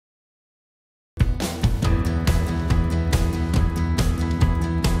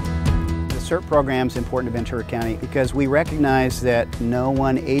CERT program is important to Ventura County because we recognize that no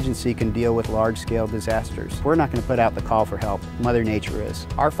one agency can deal with large-scale disasters. We're not going to put out the call for help. Mother Nature is.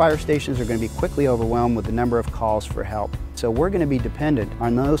 Our fire stations are going to be quickly overwhelmed with the number of calls for help. So we're going to be dependent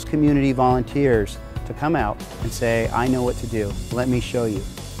on those community volunteers to come out and say, I know what to do. Let me show you.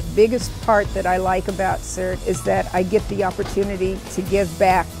 The biggest part that I like about CERT is that I get the opportunity to give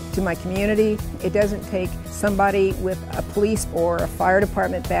back to my community. It doesn't take somebody with a police or a fire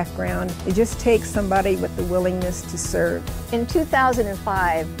department background. It just takes somebody with the willingness to serve. In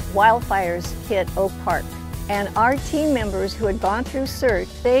 2005, wildfires hit Oak Park, and our team members who had gone through CERT,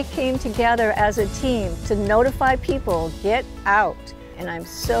 they came together as a team to notify people, get out. And I'm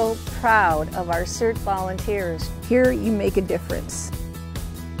so proud of our CERT volunteers. Here you make a difference.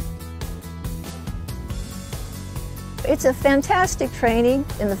 It's a fantastic training,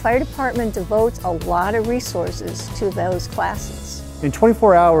 and the fire department devotes a lot of resources to those classes. In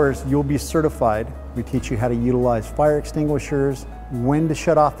 24 hours, you'll be certified. We teach you how to utilize fire extinguishers, when to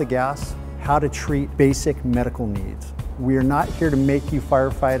shut off the gas, how to treat basic medical needs. We are not here to make you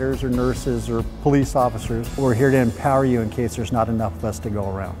firefighters or nurses or police officers. We're here to empower you in case there's not enough of us to go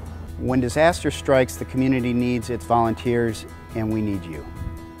around. When disaster strikes, the community needs its volunteers, and we need you.